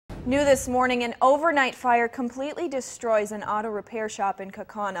New this morning, an overnight fire completely destroys an auto repair shop in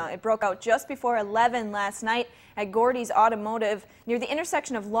Kaukauna. It broke out just before 11 last night at Gordy's Automotive near the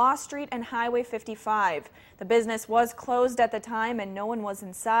intersection of Law Street and Highway 55. The business was closed at the time and no one was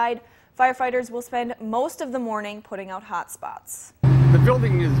inside. Firefighters will spend most of the morning putting out hot spots. The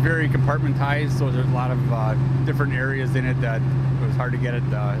building is very compartmentized, so there's a lot of different areas in it that it was hard to get it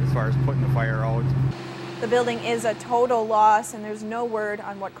as far as putting the fire out. The building is a total loss and there's no word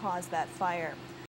on what caused that fire.